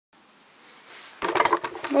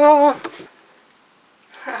Oh.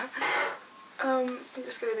 I'm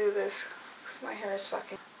just gonna do this because my hair is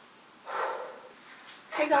fucking.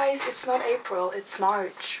 Hey guys, it's not April, it's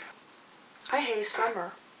March. I hate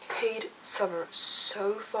summer. Hate summer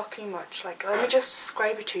so fucking much. Like, let me just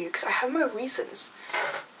describe it to you because I have my reasons.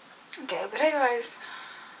 Okay, but hey guys,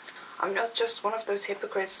 I'm not just one of those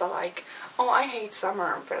hypocrites that like, oh, I hate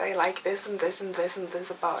summer, but I like this and this and this and this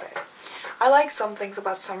about it. I like some things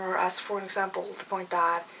about summer, as for an example, the point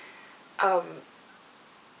that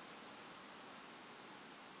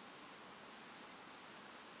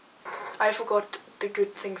I forgot the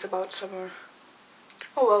good things about summer.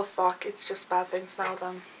 Oh well, fuck, it's just bad things now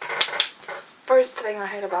then. First thing I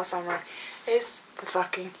hate about summer is the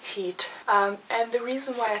fucking heat. And the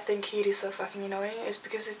reason why I think heat is so fucking annoying is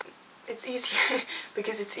because it's easier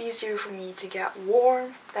because it's easier for me to get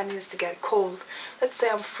warm than it is to get cold. Let's say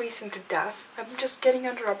I'm freezing to death. I'm just getting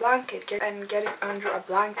under a blanket and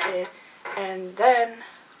then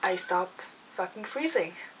I stop fucking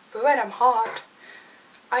freezing. But when I'm hot,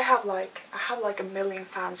 I have like a million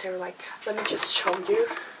fans here. Like, let me just show you.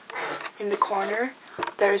 In the corner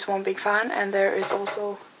there is one big fan and there is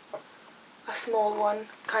also a small one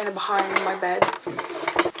kind of behind my bed.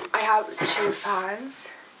 I have 2 fans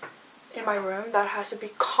in my room that has to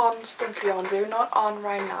be constantly on. They're not on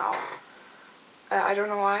right now. I don't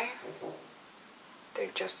know why.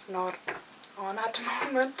 They're just not on at the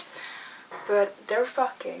moment. But they're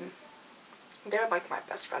like my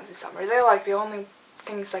best friends in summer. They're like the only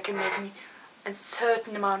things that can make me a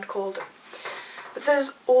certain amount colder. But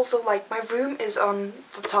there's also like, my room is on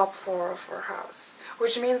the top floor of our house,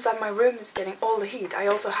 which means that my room is getting all the heat. I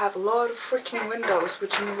also have a lot of freaking windows,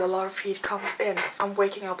 which means a lot of heat comes in. I'm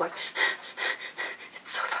waking up like,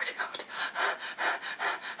 it's so fucking hot.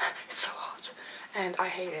 It's so hot. And I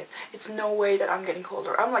hate it. It's no way that I'm getting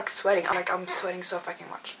colder. I'm like sweating. I'm sweating so fucking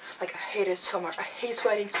much. Like, I hate it so much. I hate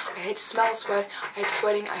sweating. I hate the smell of sweat. I hate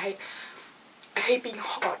sweating. I hate being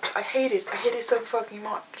hot. I hate it. I hate it so fucking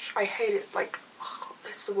much. I hate it. Like,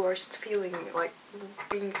 it's the worst feeling, like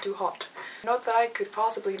being too hot. Not that I could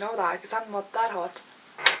possibly know that, because I'm not that hot.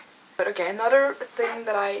 But okay, another thing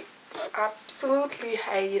that I absolutely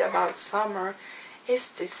hate about summer is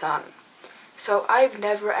the sun. So I've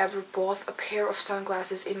never ever bought a pair of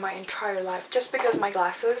sunglasses in my entire life, just because my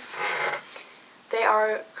glasses, they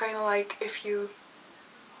are kind of like, if you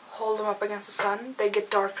hold them up against the sun, they get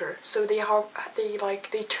darker. So they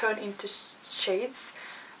turn into shades,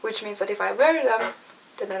 which means that if I wear them,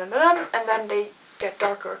 and then they get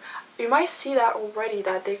darker. You might see that already,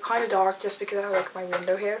 that they're kind of dark just because I have like my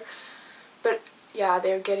window here. But yeah,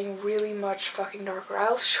 they're getting really much fucking darker.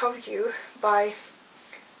 I'll show you by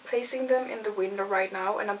placing them in the window right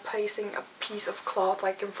now, and I'm placing a piece of cloth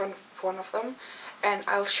like in front of one of them, and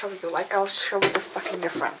I'll show you the fucking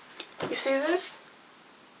difference. You see this?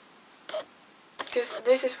 Because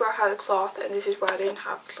this is where I had the cloth and this is where I didn't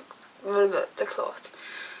have the cloth.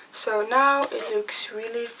 So now it looks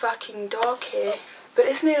really fucking dark here. But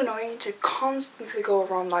isn't it annoying to constantly go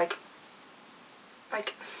around like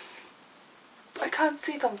I can't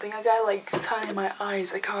see something. I got like sun in my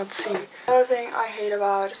eyes. I can't see. Another thing I hate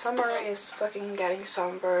about summer is fucking getting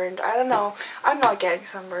sunburned. I don't know. I'm not getting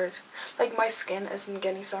sunburned. Like, my skin isn't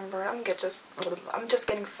getting sunburned. I'm just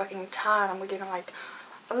getting fucking tan.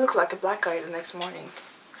 I look like a black guy the next morning.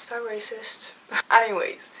 Is that racist?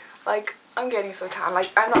 Anyways, like, I'm getting so tan. Like,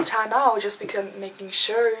 I'm not tan now just because I'm making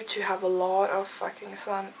sure to have a lot of fucking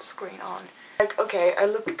sunscreen on. Like, okay, I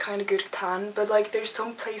look kind of good tan, but like, there's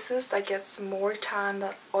some places that gets more tan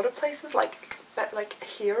than other places, like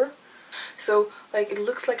here. So like, it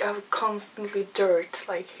looks like I have constantly dirt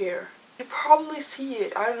like here. You probably see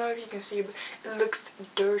it. I don't know if you can see it, but it looks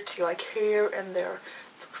dirty like here and there.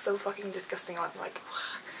 It looks so fucking disgusting. I'm like,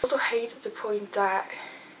 I also hate the point that,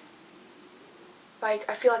 like,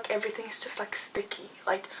 I feel like everything is just like sticky.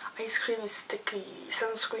 Like, ice cream is sticky,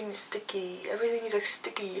 sunscreen is sticky, everything is like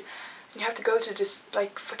sticky. And you have to go to this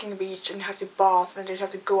like fucking beach and you have to bath and then you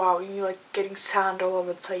have to go out and you're like getting sand all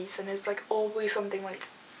over the place, and it's like always something like,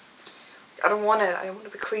 I don't want it. I want to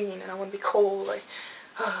be clean and I want to be cold. Like,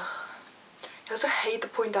 I also hate the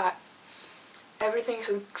point that everything is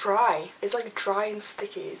so dry. It's like dry and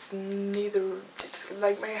sticky. It's neither. It's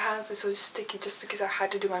like my hands are so sticky just because I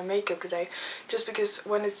had to do my makeup today. Just because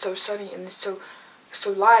when it's so sunny and it's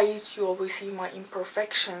so light, you always see my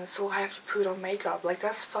imperfections, so I have to put on makeup. Like,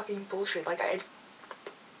 that's fucking bullshit. Like,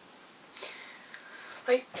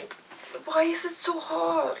 why is it so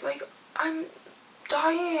hot? Like, I'm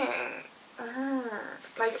dying.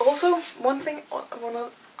 Like, also,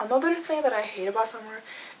 another thing that I hate about summer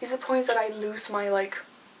is the point that I lose my, like,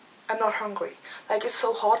 I'm not hungry. Like, it's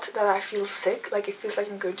so hot that I feel sick. Like, it feels like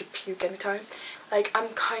I'm going to puke anytime. Like, I'm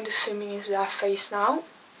kind of swimming into that phase now.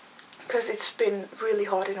 Because it's been really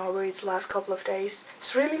hot in Norway the last couple of days.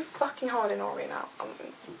 It's really fucking hot in Norway now. I'm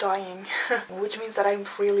dying. Which means that I'm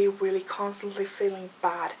really constantly feeling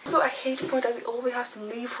bad. So I hate the point that we always have to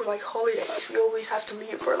leave for like holidays. We always have to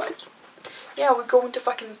leave for like, yeah, we're going to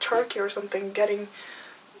fucking Turkey or something, getting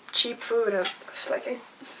cheap food and stuff. Like,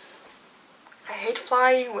 I hate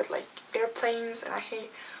flying with like airplanes, and I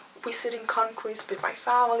hate visiting countries with my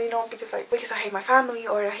family, not because I hate my family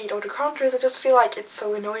or I hate other countries. I just feel like it's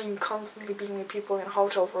so annoying constantly being with people in a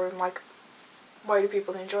hotel room. Like, why do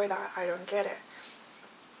people enjoy that? I don't get it.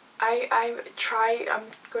 I'm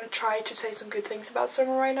gonna try to say some good things about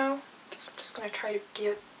summer right now. I'm just gonna try to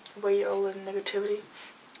get away all the negativity.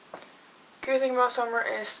 Good thing about summer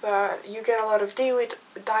is that you get a lot of D with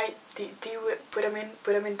vitamin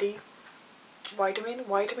D.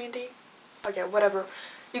 Vitamin D? Okay, whatever.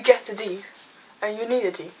 You get the D, and you need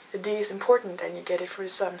a D. The D is important, and you get it for the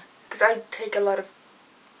sun. Because I take a lot of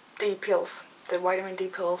D pills, the vitamin D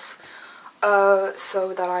pills,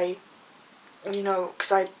 so that I, you know,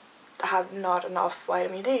 because I have not enough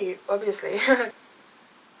vitamin D, obviously.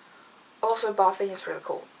 Also, bathing is really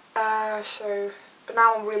cool. But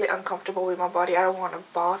now I'm really uncomfortable with my body. I don't want to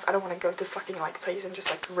bath. I don't want to go to fucking like place and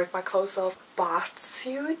just like rip my clothes off. Bath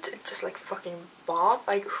suit and just like fucking bath.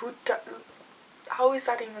 Like, how is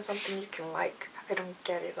that even something you can like? I don't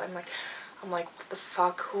get it. I'm like, what the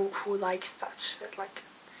fuck? Who likes that shit? Like,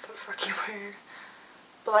 it's so fucking weird.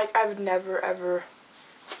 But like, I've never ever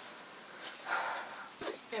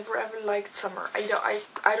liked summer. I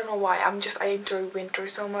don't know why. I enjoy winter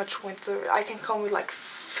so much. Winter, I can come with like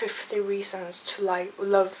 50 reasons to like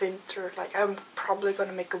love winter. Like, I'm probably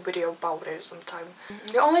gonna make a video about it sometime.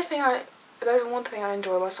 There's one thing I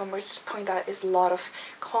enjoy about summer, is the point that it's a lot of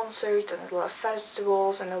concerts and a lot of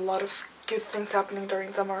festivals and a lot of good things happening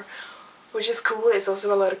during summer, which is cool. It's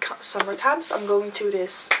also a lot of summer camps. I'm going to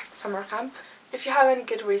this summer camp. If you have any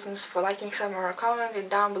good reasons for liking summer, comment it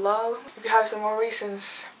down below. If you have some more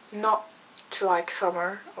reasons not to like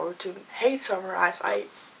summer or to hate summer, as I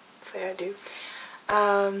say I do,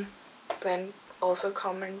 then also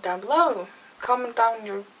comment down below. Comment down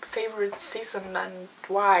your favorite season and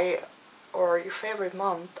why, or your favorite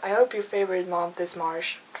month. I hope your favorite month is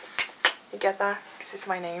March. You get that? Because it's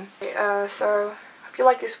my name. So, hope you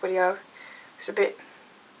like this video. It's a bit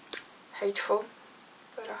hateful,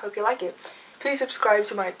 but I hope you like it. Please subscribe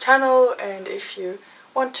to my channel, and if you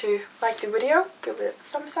want to like the video, give it a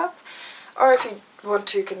thumbs up. Or if you want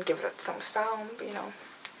to, you can give it a thumbs down, but you know,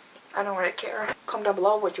 I don't really care. Comment down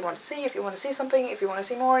below what you want to see, if you want to see something, if you want to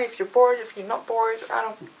see more, if you're bored, if you're not bored. I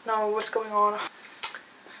don't know what's going on.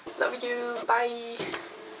 Love you. Bye.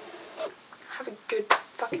 Have a good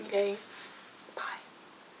fucking day. Bye.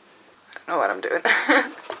 I don't know what I'm doing.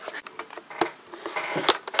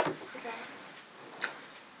 Okay.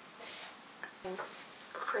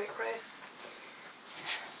 Cray cray.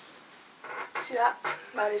 See that?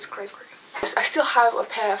 That is cray cray. I still have a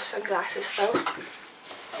pair of sunglasses though.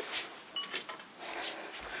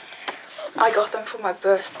 I got them for my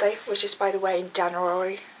birthday, which is, by the way, in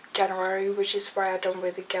January, which is why I don't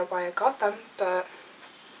really get why I got them, but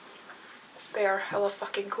they are hella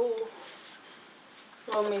fucking cool.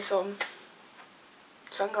 Love me some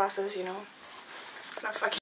sunglasses, you know. And I fucking